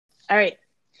All right.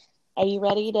 Are you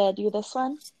ready to do this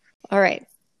one? All right.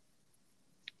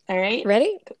 All right.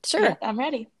 Ready? Yeah, Sure. I'm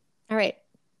ready. All right.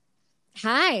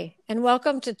 Hi, and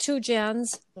welcome to Two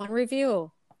Gens, One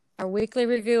Review, our weekly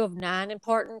review of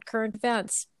non-important current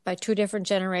events by two different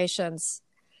generations.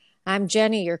 I'm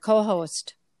Jenny, your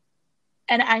co-host.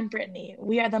 And I'm Brittany.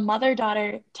 We are the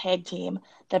mother-daughter tag team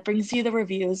that brings you the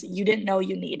reviews you didn't know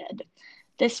you needed.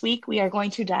 This week, we are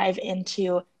going to dive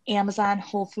into Amazon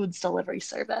Whole Foods delivery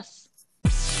service.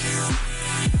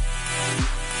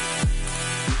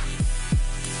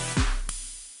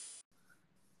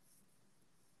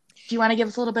 Do you want to give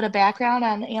us a little bit of background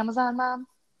on Amazon, Mom?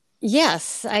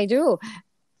 Yes, I do.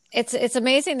 It's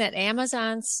amazing that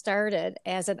Amazon started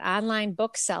as an online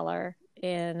bookseller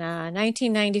in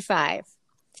 1995.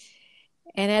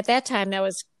 And at that time, that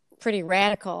was pretty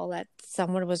radical that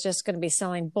someone was just going to be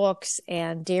selling books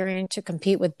and daring to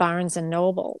compete with Barnes and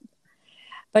Noble.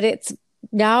 But it's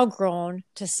now grown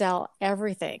to sell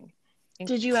everything.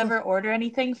 Did you ever order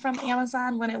anything from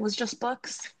Amazon when it was just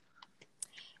books?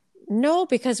 No,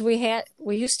 because we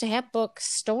used to have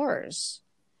bookstores.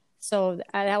 So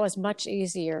that was much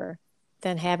easier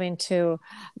than having to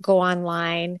go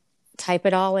online, type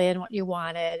it all in what you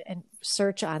wanted, and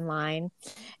search online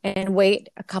and wait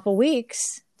a couple weeks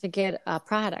to get a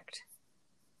product.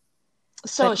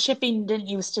 So But shipping didn't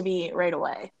used to be right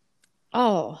away.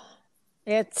 oh,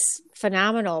 it's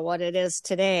phenomenal what it is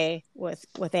today with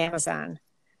Amazon.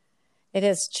 It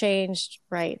has changed,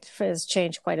 right? It has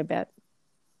changed quite a bit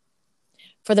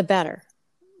for the better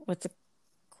with the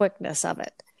quickness of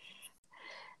it.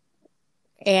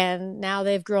 And now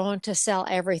they've grown to sell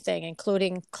everything,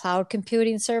 including cloud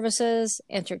computing services,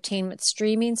 entertainment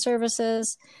streaming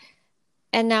services,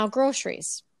 and now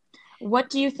groceries. What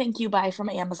do you think you buy from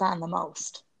Amazon the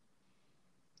most?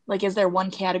 Like, is there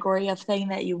one category of thing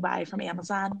that you buy from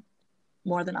Amazon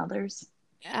more than others?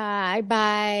 I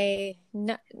buy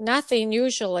nothing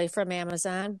usually from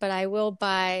Amazon, but I will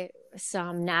buy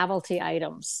some novelty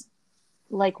items,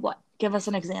 Like what? Give us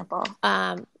an example.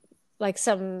 um, like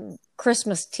some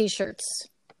Christmas T-shirts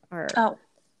or Oh,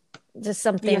 just the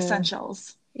something.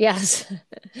 essentials. Yes,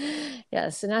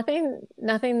 yes, nothing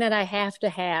that I have to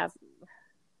have.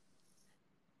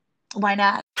 Why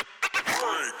not?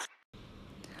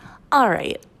 All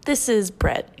right, this is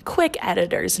Britt. Quick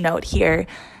editor's note here.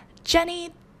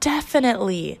 Jenny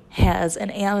definitely has an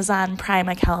Amazon Prime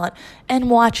account and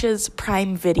watches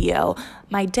Prime Video.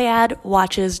 My dad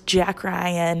watches Jack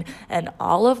Ryan and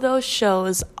all of those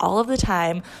shows all of the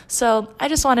time. So I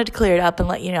just wanted to clear it up and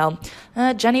let you know.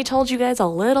 Jenny told you guys a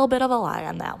little bit of a lie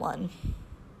on that one.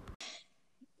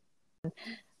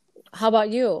 How about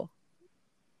you?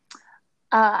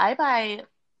 I buy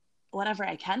whatever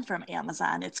I can from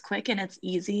Amazon. It's quick and it's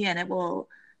easy, and it will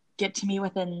get to me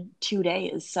within 2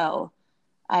 days. So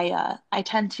I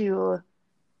tend to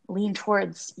lean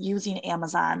towards using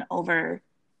Amazon over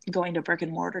going to brick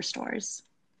and mortar stores.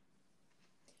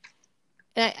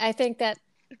 And I think that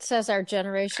says our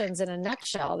generations in a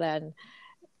nutshell, then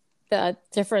the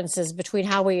differences between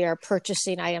how we are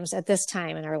purchasing items at this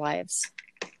time in our lives.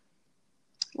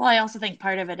 Well, I also think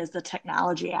part of it is the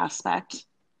technology aspect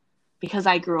because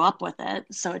I grew up with it,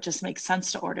 so it just makes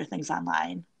sense to order things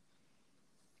online.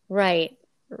 Right,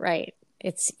 right.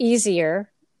 It's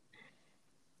easier,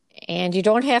 and you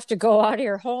don't have to go out of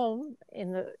your home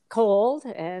in the cold,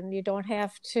 and you don't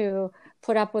have to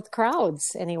put up with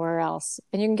crowds anywhere else,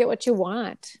 and you can get what you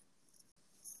want.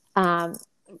 Um,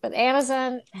 but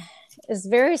Amazon is a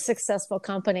very successful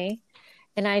company,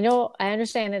 and I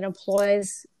understand it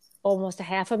employs almost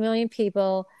 500,000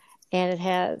 people, and it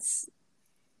has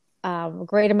a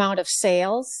great amount of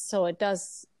sales, so it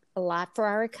does a lot for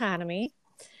our economy.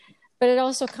 But it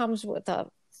also comes with a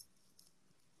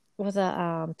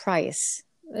price.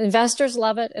 Investors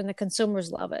love it, and the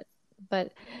consumers love it.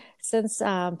 But since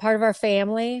part of our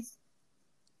family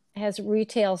has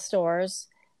retail stores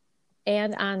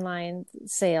and online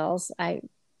sales, I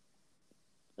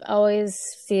always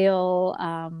feel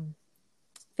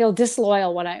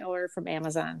disloyal when I order from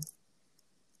Amazon.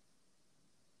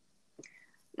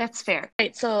 That's fair.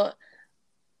 Right. So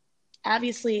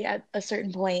obviously, at a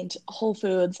certain point, Whole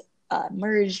Foods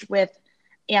merged with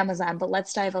Amazon, but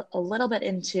let's dive a little bit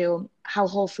into how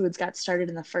Whole Foods got started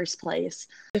in the first place.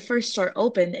 The first store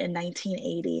opened in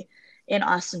 1980 in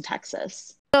Austin,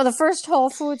 Texas. So the first Whole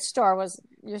Foods store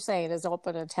you're saying, is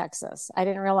open in Texas. I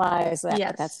didn't realize that,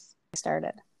 but that's Yes. where it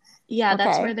started. Yeah,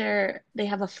 that's Okay. where they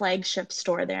have a flagship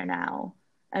store there now.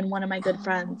 And one of my good Oh.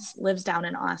 friends lives down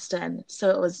in Austin, so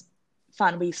it was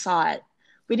fun. We saw it.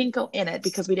 We didn't go in it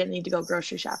because we didn't need to go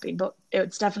grocery shopping, but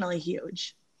it's definitely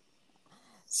huge.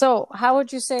 So, how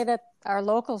would you say that our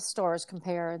local stores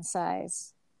compare in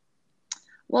size?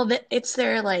 Well, it's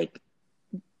their like,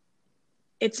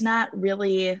 it's not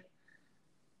really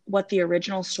what the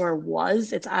original store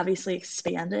was. It's obviously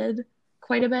expanded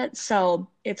quite a bit, so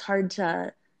it's hard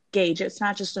to gauge. It's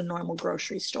not just a normal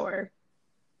grocery store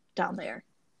down there.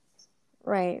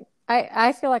 Right.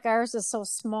 I feel like ours is so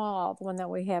small, the one that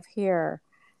we have here.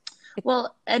 It,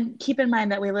 Well, and keep in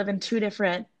mind that we live in two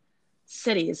different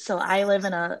cities. So I live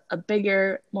in a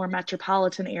bigger, more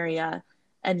metropolitan area,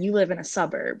 and you live in a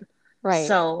suburb. right.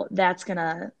 So that's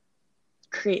gonna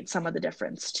create some of the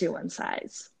difference too in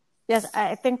size. Yes,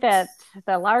 I think that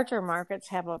the larger markets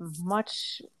have a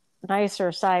much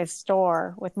nicer size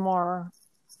store with more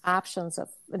options of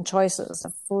and choices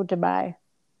of food to buy.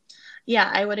 Yeah,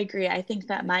 I would agree. I think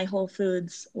that my Whole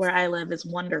Foods where I live is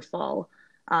wonderful.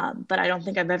 But I don't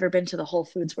think I've ever been to the Whole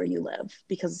Foods where you live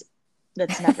because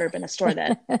that's never been a store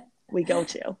that we go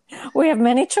to. We have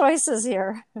many choices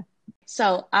here.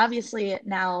 So obviously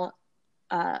now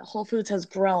Whole Foods has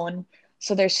grown,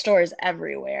 so there's stores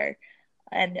everywhere.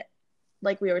 And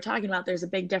like we were talking about, there's a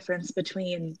big difference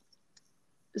between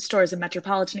stores in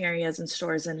metropolitan areas and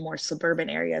stores in more suburban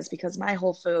areas because my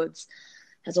Whole Foods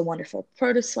has a wonderful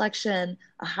produce selection,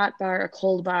 a hot bar, a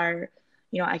cold bar.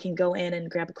 I can go in and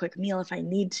grab a quick meal if I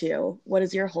need to. What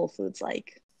is your Whole Foods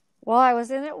like? Well, I was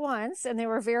in it once and they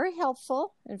were very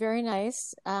helpful and very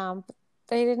nice. But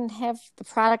they didn't have the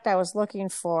product I was looking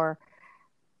for.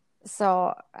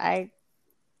 So I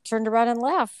turned around and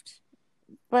left.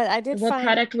 But I did What find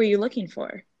product were you looking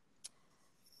for?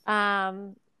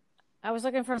 um, I was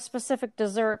looking for a specific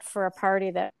dessert for a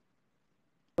party that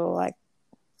like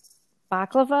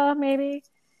baklava maybe.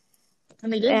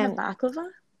 And they didn't have And baklava?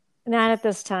 not at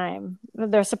this time.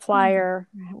 Their Hmm. supplier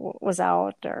was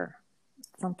out or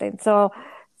something. So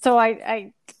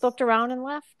I looked around and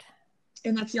left.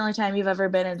 And that's the only time you've ever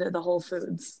been into the Whole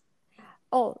Foods.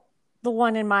 Oh, the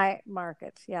one in my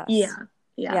market. Yes. Yeah,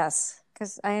 yeah, Yes,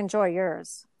 because I enjoy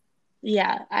yours.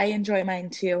 yeah. I enjoy mine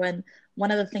too. And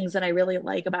one of the things that I really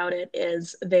like about it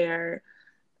is their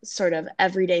sort of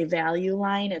everyday value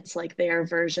line. It's like their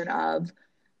version of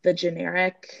the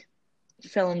generic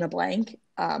fill in the blank.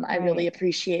 I really Right.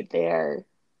 appreciate their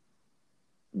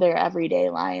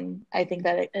everyday line. I think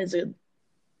that it is a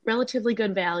relatively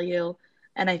good value,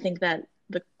 and I think that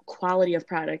the quality of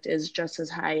product is just as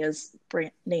high as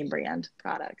name brand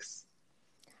products.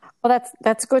 Well,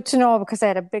 that's good to know because I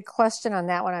had a big question on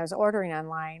that when I was ordering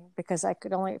online because I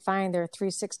could only find their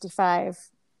 365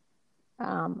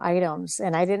 items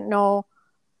and I didn't know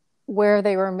where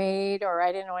they were made or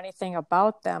I didn't know anything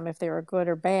about them if they were good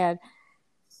or bad.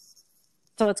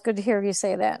 So it's good to hear you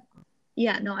say that.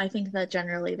 Yeah, no, I think that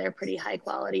generally they're pretty high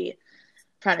quality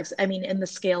products. I mean, in the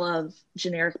scale of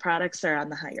generic products, they're on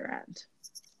the higher end.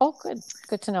 Oh, good.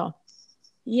 Good to know.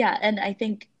 Yeah, and I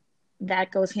think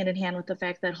that goes hand in hand with the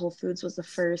fact that Whole Foods was the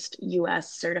first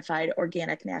US certified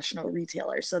organic national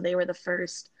retailer. So they were the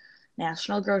first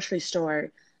national grocery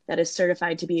store that is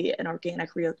certified to be an organic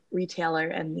retailer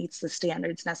and meets the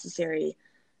standards necessary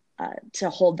to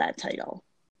hold that title.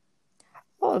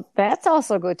 Oh, that's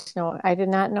also good to know. I did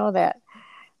not know that.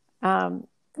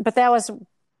 But that was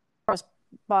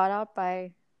bought up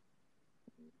by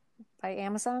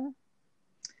Amazon.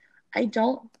 I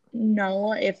don't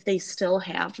know if they still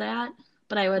have that,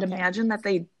 but I would Okay. imagine that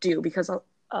they do because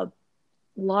a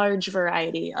large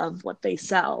variety of what they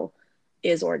sell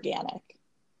is organic.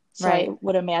 So I Right.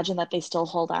 would imagine that they still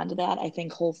hold on to that. I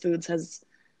think Whole Foods has,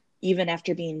 even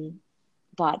after being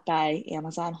bought by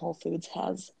Amazon, Whole Foods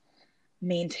has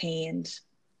maintained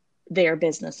their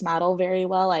business model very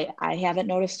well. I haven't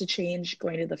noticed a change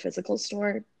going to the physical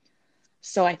store.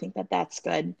 So I think that that's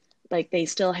good. Like they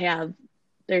still have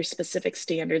their specific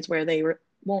standards where they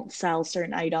won't sell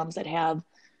certain items that have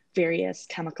various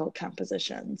chemical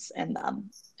compositions in them.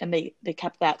 And they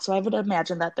kept that. So I would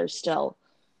imagine that they're still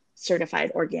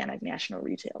certified organic national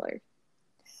retailer.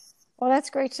 Well, that's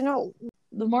great to know.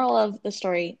 The moral of the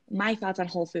story, my thoughts on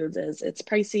Whole Foods is it's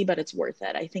pricey, but it's worth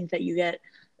it. I think that you get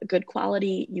a good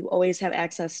quality, you always have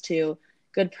access to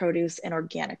good produce and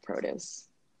organic produce.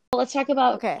 Well, let's talk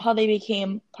about Okay. how they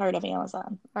became part of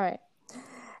Amazon. All right.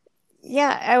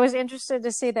 Yeah, I was interested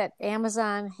to see that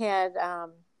Amazon had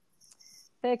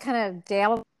they kind of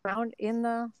dabbled around in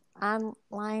the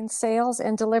online sales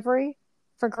and delivery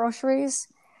for groceries.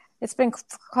 It's been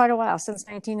quite a while since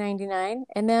 1999,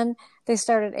 and then they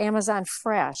started Amazon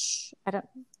Fresh. I don't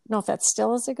know if that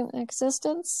still is in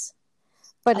existence,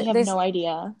 I but have no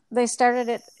idea. they started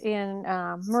it in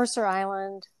Mercer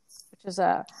Island, which is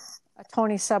a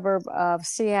tiny suburb of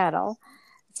Seattle.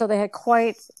 So they had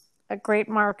quite a great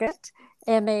market,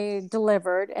 and they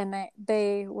delivered, and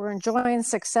they were enjoying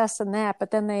success in that.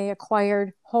 But then they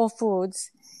acquired Whole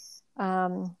Foods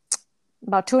about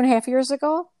 2.5 years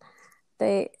ago.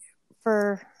 They,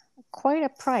 for quite a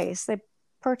price, they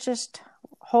purchased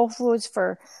Whole Foods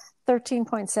for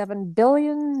 $13.7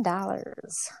 billion.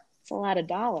 It's a lot of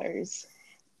dollars.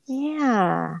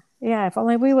 Yeah. Yeah. If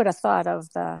only we would have thought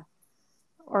of the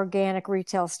organic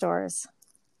retail stores.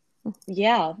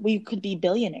 Yeah, we could be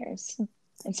billionaires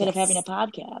instead of having a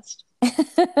podcast.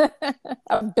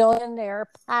 A billionaire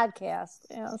podcast.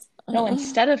 Yes. No,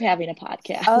 instead of having a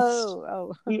podcast.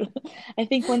 Oh. I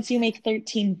think once you make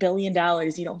 $13 billion,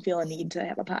 you don't feel a need to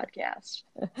have a podcast.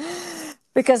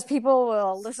 Because people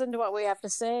will listen to what we have to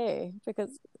say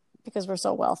because we're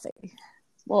so wealthy.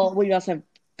 Well, we also have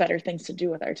better things to do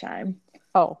with our time.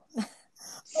 Oh.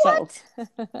 So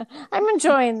I'm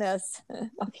enjoying this.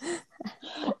 Okay.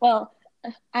 Well,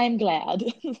 I'm glad.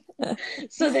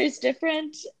 So there's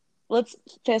let's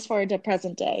fast forward to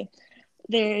present day.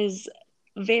 There's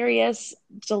various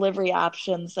delivery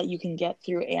options that you can get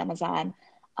through Amazon.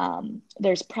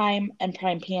 There's Prime and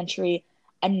Prime Pantry.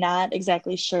 I'm not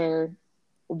exactly sure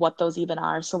what those even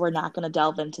are, so we're not going to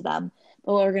delve into them.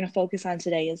 But what we're going to focus on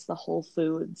today is the Whole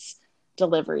Foods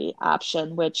delivery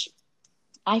option, which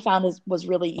I found was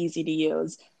really easy to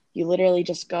use. You literally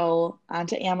just go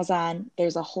onto Amazon.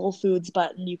 There's a Whole Foods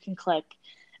button you can click,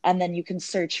 and then you can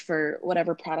search for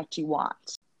whatever product you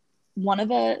want. One of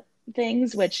the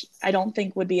things, which I don't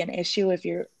think would be an issue if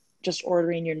you're just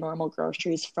ordering your normal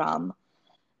groceries from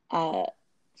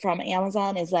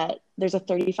Amazon, is that there's a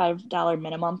 $35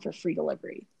 minimum for free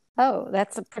delivery. Oh,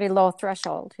 that's a pretty low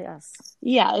threshold. Yes.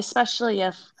 Yeah, especially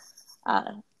if,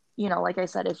 like I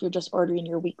said, if you're just ordering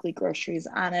your weekly groceries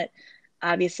on it.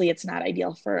 Obviously, it's not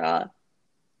ideal for a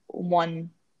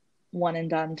one and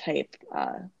done type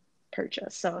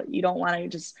purchase. So you don't want to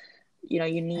just,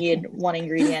 you need one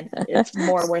ingredient. It's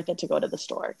more worth it to go to the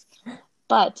store.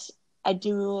 But I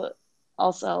do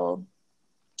also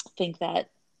think that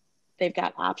they've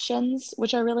got options,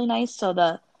 which are really nice.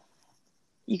 So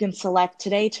you can select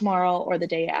today, tomorrow, or the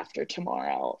day after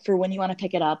tomorrow. For when you want to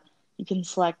pick it up, you can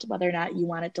select whether or not you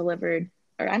want it delivered,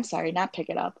 or I'm sorry, not pick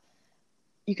it up.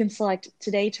 You can select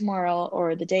today, tomorrow,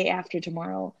 or the day after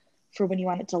tomorrow for when you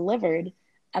want it delivered.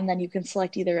 And then you can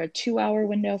select either a 2-hour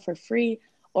window for free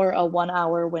or a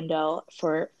 1-hour window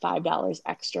for $5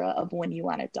 extra of when you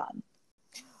want it done.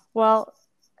 Well,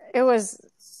 it was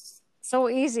so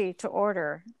easy to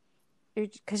order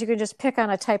because you can just pick on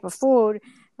a type of food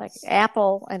like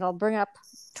apple, and it'll bring up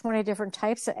 20 different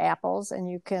types of apples, and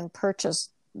you can purchase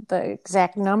the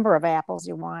exact number of apples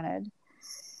you wanted.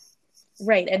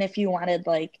 Right. And if you wanted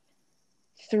like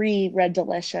 3 Red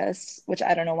Delicious, which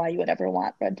I don't know why you would ever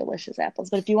want Red Delicious apples,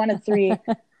 but if you wanted 3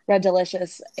 Red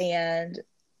Delicious and,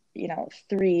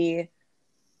 3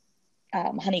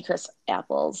 Honeycrisp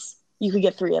apples, you could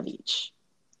get 3 of each,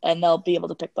 and they'll be able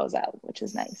to pick those out, which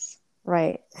is nice.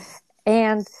 Right.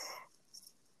 And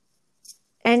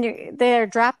their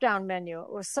drop-down menu,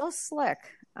 it was so slick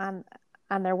on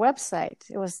their website.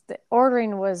 The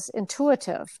ordering was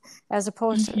intuitive, as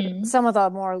opposed to some of the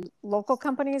more local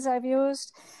companies I've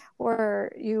used,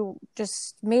 where you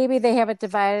just, maybe they have it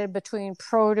divided between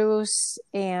produce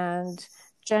and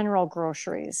general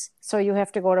groceries. So you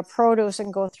have to go to produce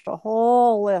and go through a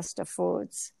whole list of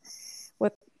foods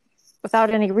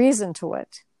without any reason to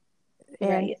it. And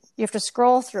right. You have to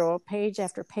scroll through page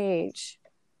after page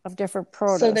of different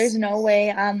produce. So there's no way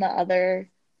on the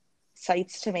other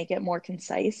sites to make it more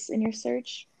concise in your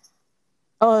search?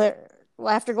 Oh, well,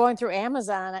 after going through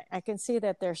Amazon, I can see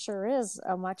that there sure is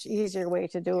a much easier way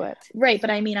to do it. Right,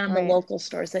 but I mean on the local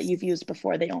stores that you've used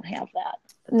before, they don't have that.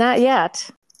 Not yet.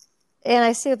 And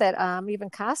I see that even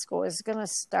Costco is going to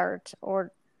start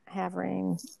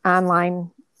having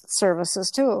online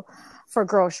services too for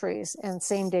groceries and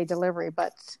same-day delivery,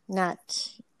 but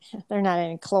they're not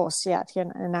any close yet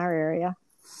in our area.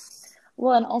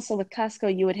 Well, and also with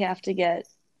Costco, you would have to get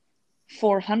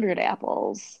 400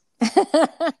 apples.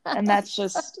 And that's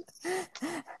just...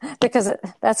 Because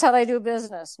that's how they do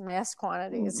business, mass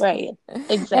quantities. Right,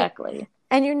 exactly.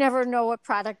 And you never know what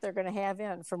product they're going to have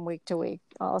in from week to week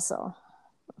also.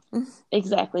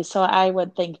 Exactly. So I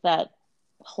would think that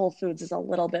Whole Foods is a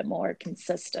little bit more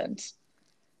consistent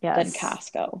than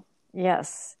Costco.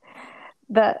 Yes.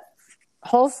 The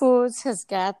Whole Foods has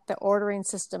got the ordering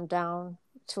system down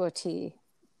to a T.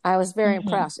 I was very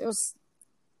impressed.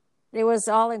 It was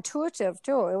all intuitive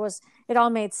too. It all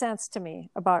made sense to me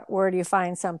about where do you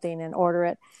find something and order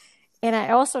it. And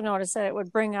I also noticed that it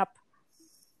would bring up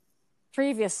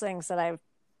previous things that I've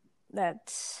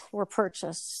that were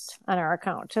purchased on our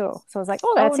account too. So I was like,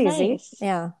 oh, Oh, that's easy. nice.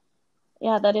 Yeah.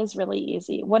 Yeah, that is really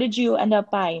easy. What did you end up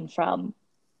buying from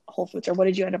Whole Foods, or what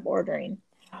did you end up ordering?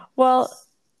 Well,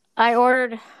 I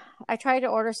ordered, I tried to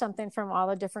order something from all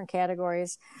the different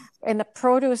categories, and the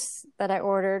produce that I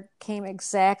ordered came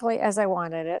exactly as I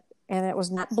wanted it, and it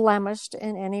was not blemished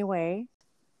in any way.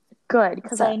 Good,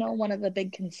 because So, I know one of the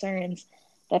big concerns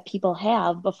that people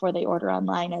have before they order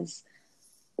online is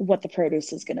what the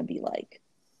produce is going to be like.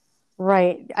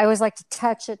 right. I always like to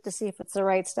touch it to see if it's the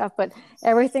right stuff, but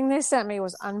everything they sent me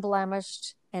was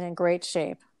unblemished and in great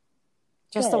shape,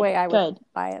 just the Good, way I would good.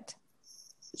 buy it.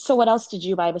 So what else did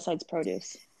you buy besides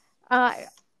produce? Uh,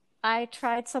 I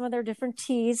tried some of their different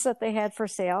teas that they had for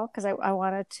sale because I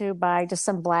wanted to buy just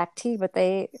some black tea, but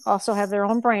they also have their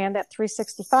own brand at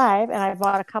 365, and I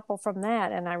bought a couple from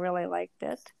that, and I really liked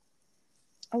it.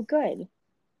 Oh, good,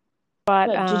 But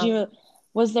good.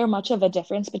 Was there much of a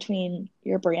difference between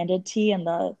your branded tea and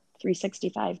the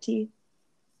 365 tea?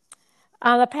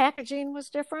 the packaging was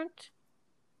different.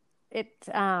 It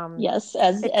Yes,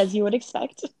 as it as you would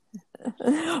expect.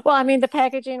 well, I mean, the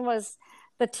packaging was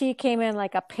the tea came in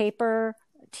like a paper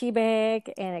tea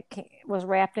bag, and was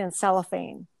wrapped in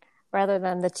cellophane rather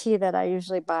than the tea that I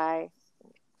usually buy.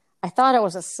 I thought it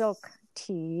was a silk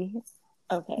tea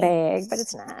Okay. bag, but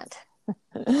it's not.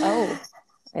 Oh,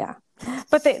 Yeah.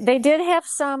 But they did have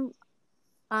some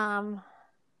um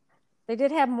they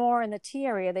did have more in the tea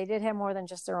area. They did have more than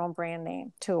just their own brand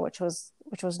name too, which was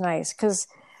nice because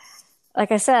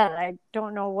like I said, I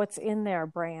don't know what's in their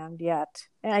brand yet.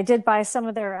 And I did buy some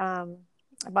of their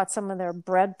I bought some of their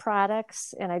bread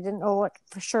products, and I didn't know what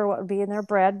for sure what would be in their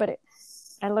bread, but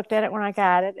I looked at it when I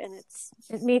got it, and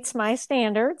it meets my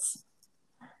standards.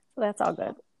 So that's all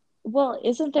good. well,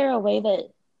 isn't there a way that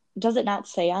does it not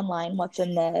say online what's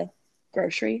in the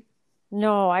grocery?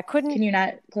 No, I Can couldn't. you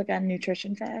not click on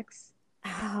nutrition facts?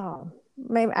 Oh,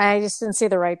 maybe I just didn't see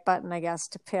the right button, I guess,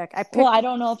 to pick. I Well, picked, I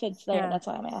don't know if it's there. yeah, That's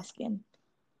why I'm asking.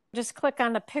 just click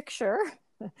on the picture,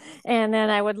 and then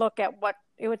I would look at what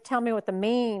it would tell me what the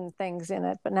main things in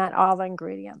it, but not all the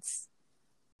ingredients.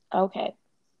 Okay,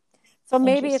 So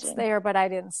maybe it's interesting. there, but I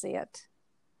didn't see it.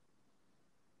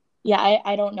 Yeah,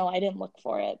 I don't know. I didn't look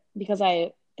for it because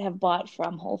I have bought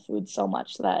from Whole Foods so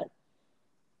much that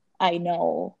I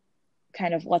know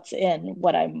kind of what's in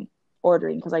what I'm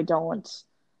ordering because I don't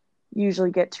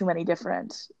usually get too many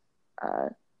different uh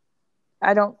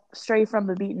I don't stray from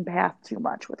the beaten path too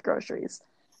much with groceries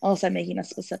unless I'm making a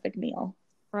specific meal.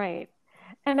 Right.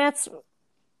 And that's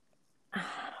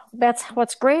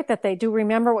what's great that they do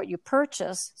remember what you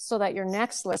purchase so that your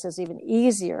next list is even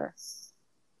easier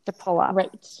to pull up.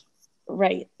 Right.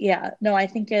 Right. Yeah. No, I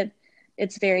think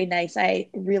it's very nice. I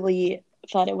really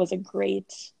thought it was a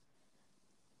great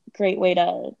way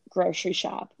to grocery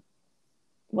shop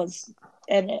was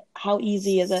and how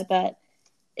easy is it that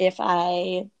if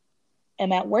I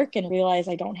am at work and realize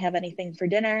I don't have anything for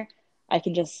dinner, I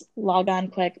can just log on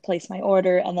quick, place my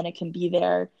order, and then it can be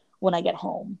there when I get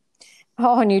home.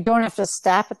 Oh, and you don't have to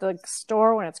stop at the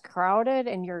store when it's crowded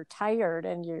and you're tired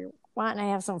and you're wanting to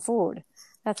have some food.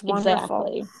 That's wonderful.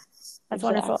 Exactly. That's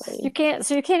wonderful. Exactly.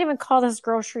 So you can't even call this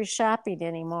grocery shopping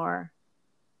anymore.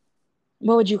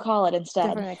 What would you call it instead?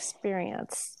 Different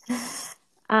experience.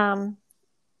 Um,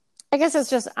 I guess it's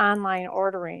just online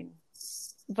ordering.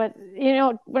 But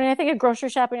when I think of grocery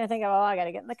shopping, I think of, oh, I got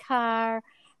to get in the car.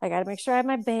 I got to make sure I have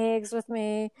my bags with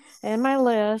me and my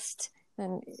list.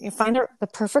 And you find the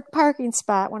perfect parking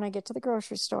spot when I get to the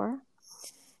grocery store.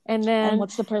 And And then,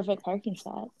 what's the perfect parking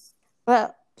spot?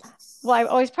 well, I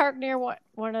always park near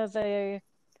one of the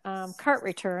cart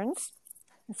returns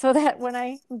so that when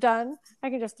I'm done, I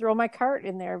can just throw my cart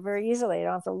in there very easily. I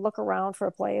don't have to look around for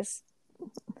a place.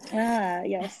 Ah,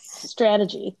 yes.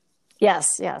 Strategy.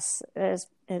 Yes, yes, it is.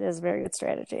 It is a very good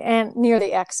strategy, and near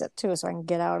the exit too, so I can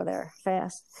get out of there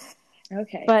fast.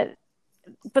 Okay.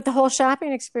 But the whole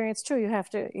shopping experience too, you have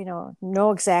to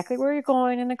know exactly where you're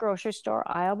going in the grocery store,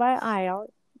 aisle by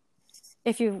aisle.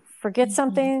 If you forget Hmm.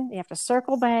 something, you have to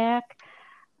circle back.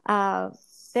 Uh,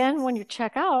 then when you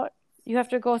check out, you have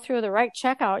to go through the right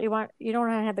checkout. You don't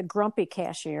want to have the grumpy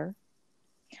cashier.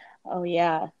 Oh,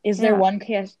 yeah. Is there Yeah. one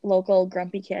local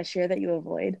grumpy cashier that you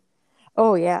avoid?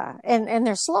 Oh yeah, and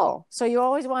they're slow, so you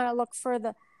always want to look for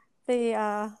the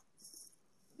uh,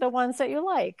 the ones that you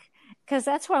like because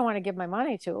that's who I want to give my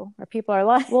money to, or people are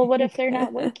like. Well, what if they're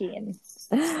not working?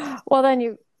 Well,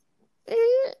 then eh,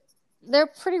 they're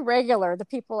pretty regular, the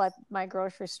people at my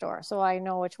grocery store, so I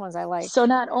know which ones I like. So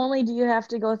not only do you have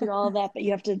to go through all of that, but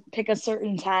you have to pick a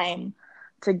certain time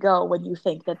to go when you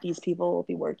think that these people will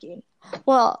be working.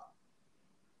 Well,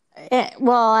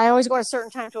 Well, I always go at a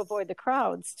certain time to avoid the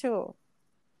crowds too.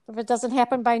 If it doesn't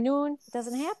happen by noon, it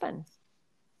doesn't happen.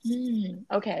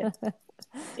 Okay.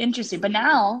 Interesting. But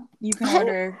now you can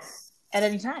order at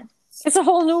any time. It's a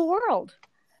whole new world.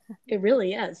 It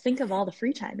really is. Think of all the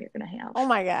free time you're going to have. Oh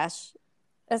my gosh.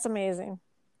 That's amazing.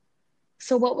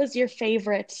 So what was your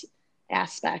favorite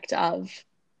aspect of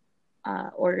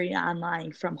ordering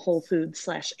online from Whole Foods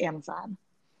 / Amazon?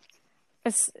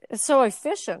 It's so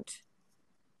efficient.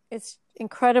 It's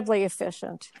incredibly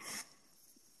efficient.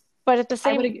 But at the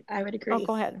same I would agree. Oh,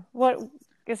 go ahead. What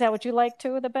is that what you like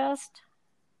too the best?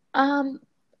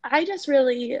 I just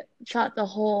really thought the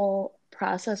whole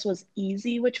process was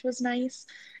easy, which was nice.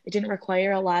 It didn't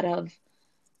require a lot of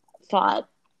thought,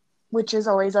 which is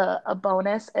always a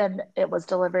bonus, and it was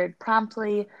delivered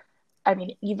promptly. I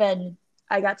mean, even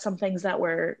I got some things that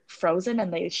were frozen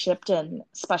and they shipped in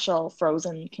special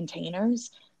frozen containers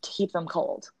to keep them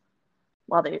cold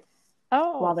while they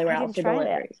were I out didn't for try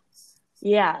delivery. that.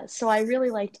 Yeah, so I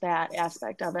really liked that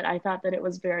aspect of it. I thought that it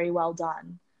was very well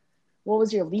done. What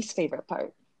was your least favorite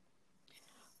part?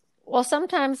 Well,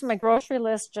 sometimes my grocery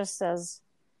list just says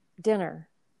dinner.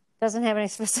 Doesn't have any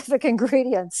specific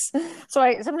ingredients.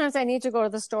 So sometimes I need to go to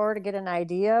the store to get an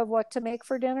idea of what to make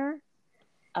for dinner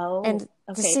Oh, and to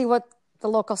okay. see what the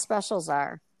local specials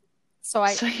are. So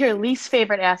So your least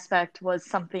favorite aspect was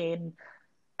something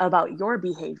about your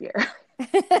behavior,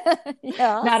 not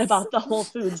yes. about the Whole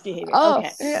Foods behavior. Oh,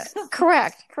 Okay. yeah.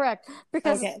 Correct.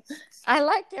 Because Okay. I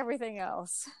liked everything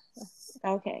else.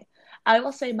 Okay. I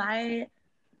will say my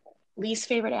least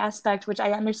favorite aspect, which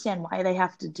I understand why they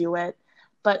have to do it,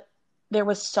 but there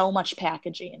was so much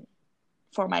packaging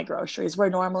for my groceries, where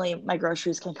normally my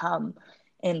groceries can come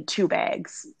in 2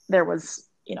 bags. There was,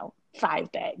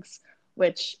 5 bags,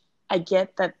 which I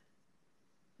get that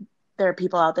there are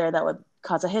people out there that would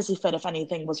cause a hissy fit if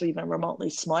anything was even remotely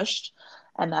smushed,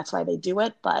 and that's why they do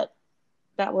it. But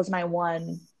that was my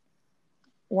one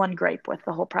gripe with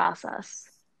the whole process.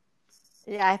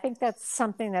 Yeah, I think that's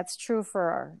something that's true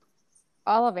for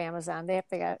all of Amazon. They have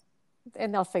to get,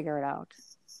 and they'll figure it out.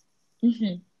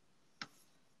 Mm-hmm.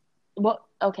 Well,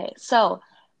 okay, so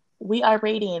we are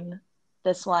rating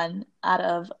this one out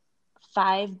of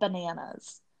 5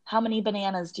 bananas. How many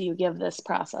bananas do you give this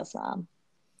process, Mom?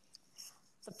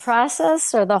 The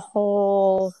process or Well, the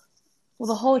whole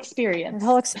the whole experience.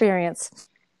 experience.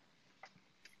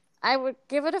 I would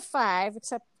give it a 5,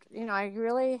 except, I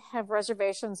really have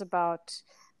reservations about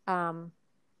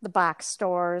the box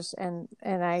stores and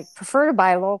I prefer to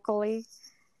buy locally.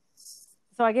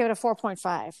 So I give it a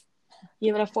 4.5.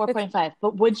 You give it a It's 4.5,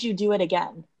 but would you do it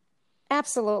again?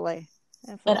 absolutely.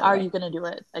 And are Absolutely. you going to do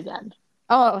it again?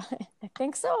 Oh, I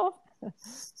think so.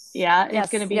 Yeah,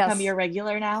 it's going to Yes, become yes. your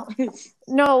regular now.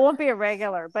 No, it won't be a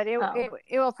regular, but it Oh, it,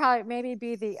 it will probably maybe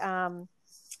be the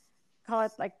call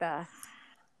it like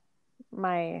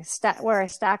my stack where I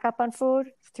stack up on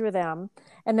food through them,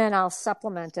 and then I'll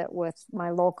supplement it with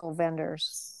my local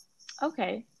vendors.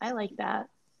 okay. I like that.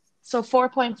 So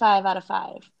 4.5 out of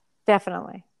 5.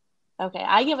 Definitely. Okay,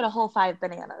 I give it a whole 5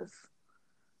 bananas.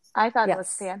 I thought it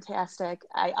was Yes. fantastic.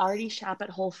 I already shop at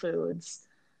Whole Foods,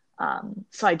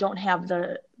 so I don't have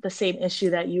the same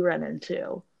issue that you run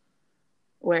into,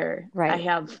 where I Right.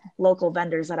 have local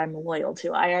vendors that I'm loyal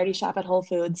to. I already shop at Whole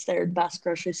Foods. They're the best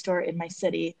grocery store in my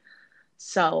city.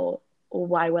 So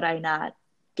why would I not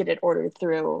get it ordered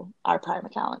through our Prime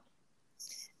account?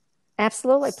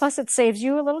 Absolutely. Plus, it saves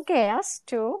you a little gas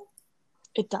too.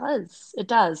 It does. It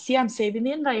does. See, I'm saving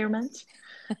the environment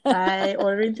by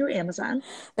ordering through Amazon.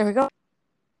 There we go.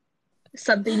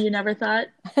 Something you never thought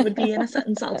would be in a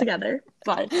sentence altogether.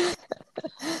 But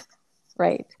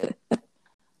Right.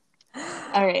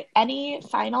 all right. Any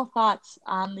final thoughts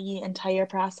on the entire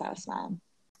process, Mom?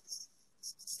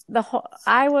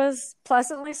 I was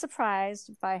pleasantly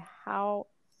surprised by how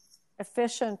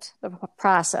efficient the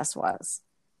process was.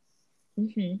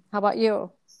 Hmm. How about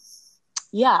you?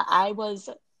 Yeah, I was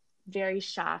very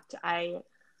shocked. I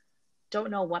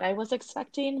don't know what I was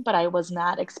expecting, but I was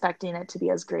not expecting it to be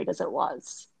as great as it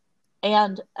was.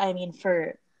 And I mean,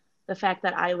 for the fact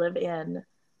that I live in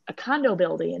a condo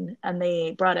building and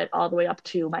they brought it all the way up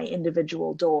to my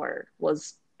individual door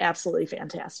was absolutely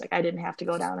fantastic. I didn't have to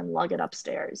go down and lug it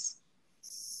upstairs.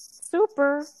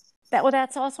 Super.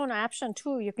 That's also an option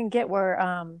too. You can get where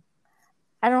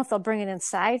I don't know if they'll bring it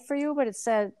inside for you, but it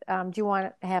said, do you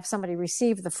want to have somebody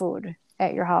receive the food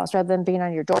at your house rather than being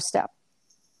on your doorstep?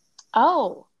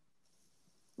 Oh,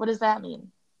 what does that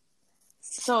mean?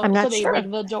 So, I'm so not they sure.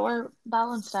 ring the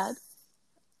doorbell instead?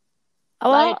 Oh,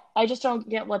 well, I just don't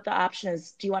get what the option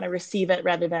is. Do you want to receive it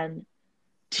rather than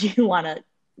do you want to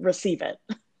receive it?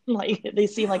 Like they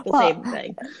seem like the Well, same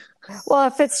thing. well,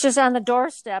 if it's just on the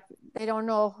doorstep, they don't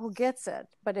know who gets it.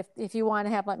 But if you want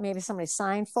to have like maybe somebody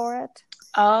sign for it,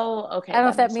 Oh, I okay, don't know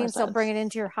if that that makes more means they'll bring sense. it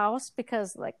into your house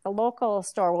because like the local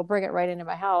store will bring it right into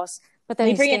my house, but then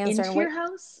They he bring it stands there into and your wait.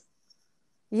 house?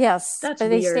 Yes, That's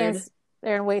but he weird. stands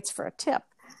there and waits for a tip.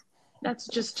 That's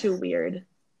just too weird.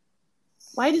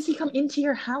 Why does he come into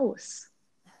your house?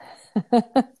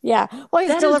 Yeah. Well, he's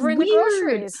That is delivering the weird.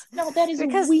 groceries No, that is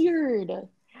because, weird.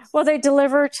 well, they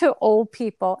deliver to old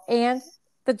people. And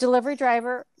the delivery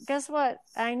driver, guess what?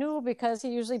 I knew because he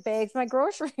usually bags my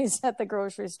groceries at the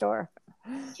grocery store.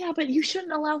 Yeah, but you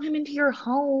shouldn't allow him into your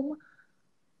home.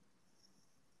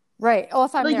 Right. Oh,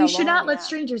 if I'm Like, there you should alone, not let yeah.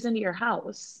 strangers into your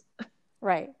house.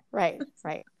 Right, right,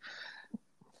 right.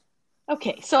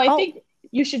 Okay, so I Oh, think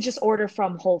you should just order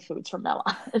from Whole Foods from now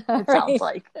on, all it sounds right.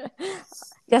 like.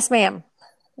 Yes, ma'am.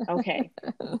 Okay,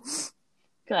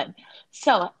 good.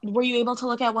 So, were you able to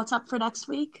look at what's up for next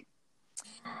week?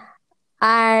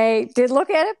 I did look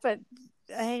at it, but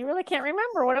I really can't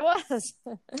remember what it was.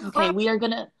 Okay, Oh,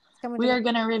 it's coming to we me. are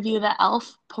gonna review the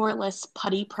e.l.f. Poreless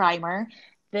Putty Primer.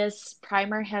 This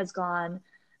primer has gone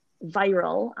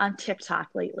viral on TikTok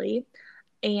lately,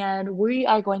 and we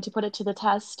are going to put it to the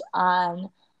test on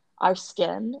our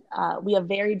skin. We have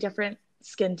very different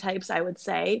skin types, I would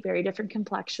say, very different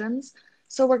complexions.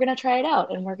 So we're going to try it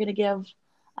out and we're going to give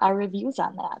our reviews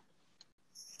on that.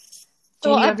 So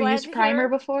Have you I'm ever glad used to primer hear.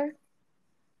 before?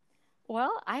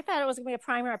 Well, I thought it was going to be a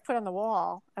primer I put on the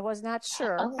wall. I was not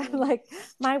sure. I'm Oh, like,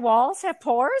 my walls have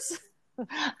pores?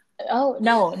 oh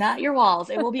no, not your walls.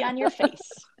 It will be on your face.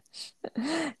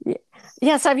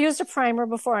 Yes, I've used a primer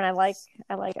before and I like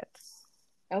it.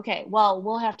 Okay, well,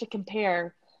 we'll have to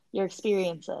compare your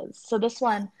experiences. So this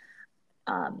one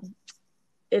um,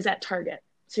 is at Target.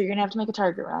 So you're gonna have to make a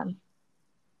Target run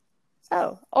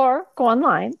Oh, or go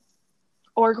online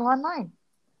or go online.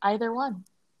 Either one.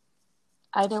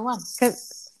 Either one.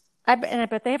 because I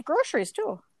bet they have groceries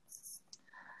too.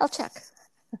 I'll check.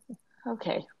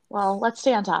 Okay. Well, let's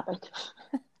stay on topic.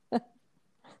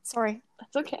 Sorry.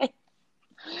 That's okay.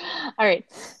 All right.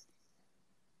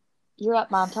 You're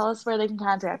up, Mom. Tell us where they can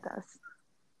contact us.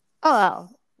 Oh,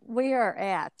 well, we are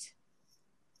at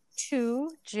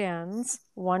two gens,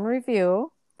 one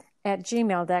review at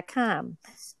gmail.com.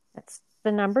 That's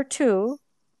the number two,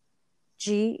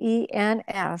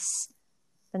 GENS,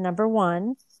 the number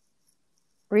one,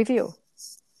 review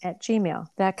at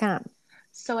gmail.com.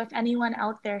 So if anyone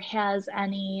out there has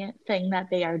anything that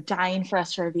they are dying for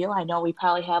us to review, I know we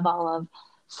probably have all of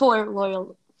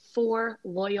four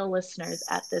loyal listeners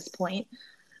at this point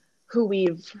who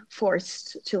we've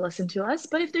forced to listen to us.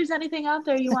 But if there's anything out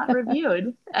there you want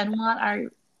reviewed and want our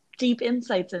deep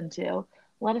insights into,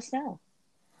 let us know.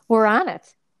 We're on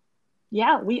it.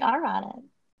 Yeah, we are on it.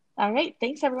 All right.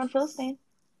 Thanks everyone for listening.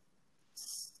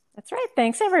 That's right.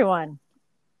 Thanks, everyone.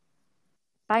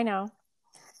 Bye now.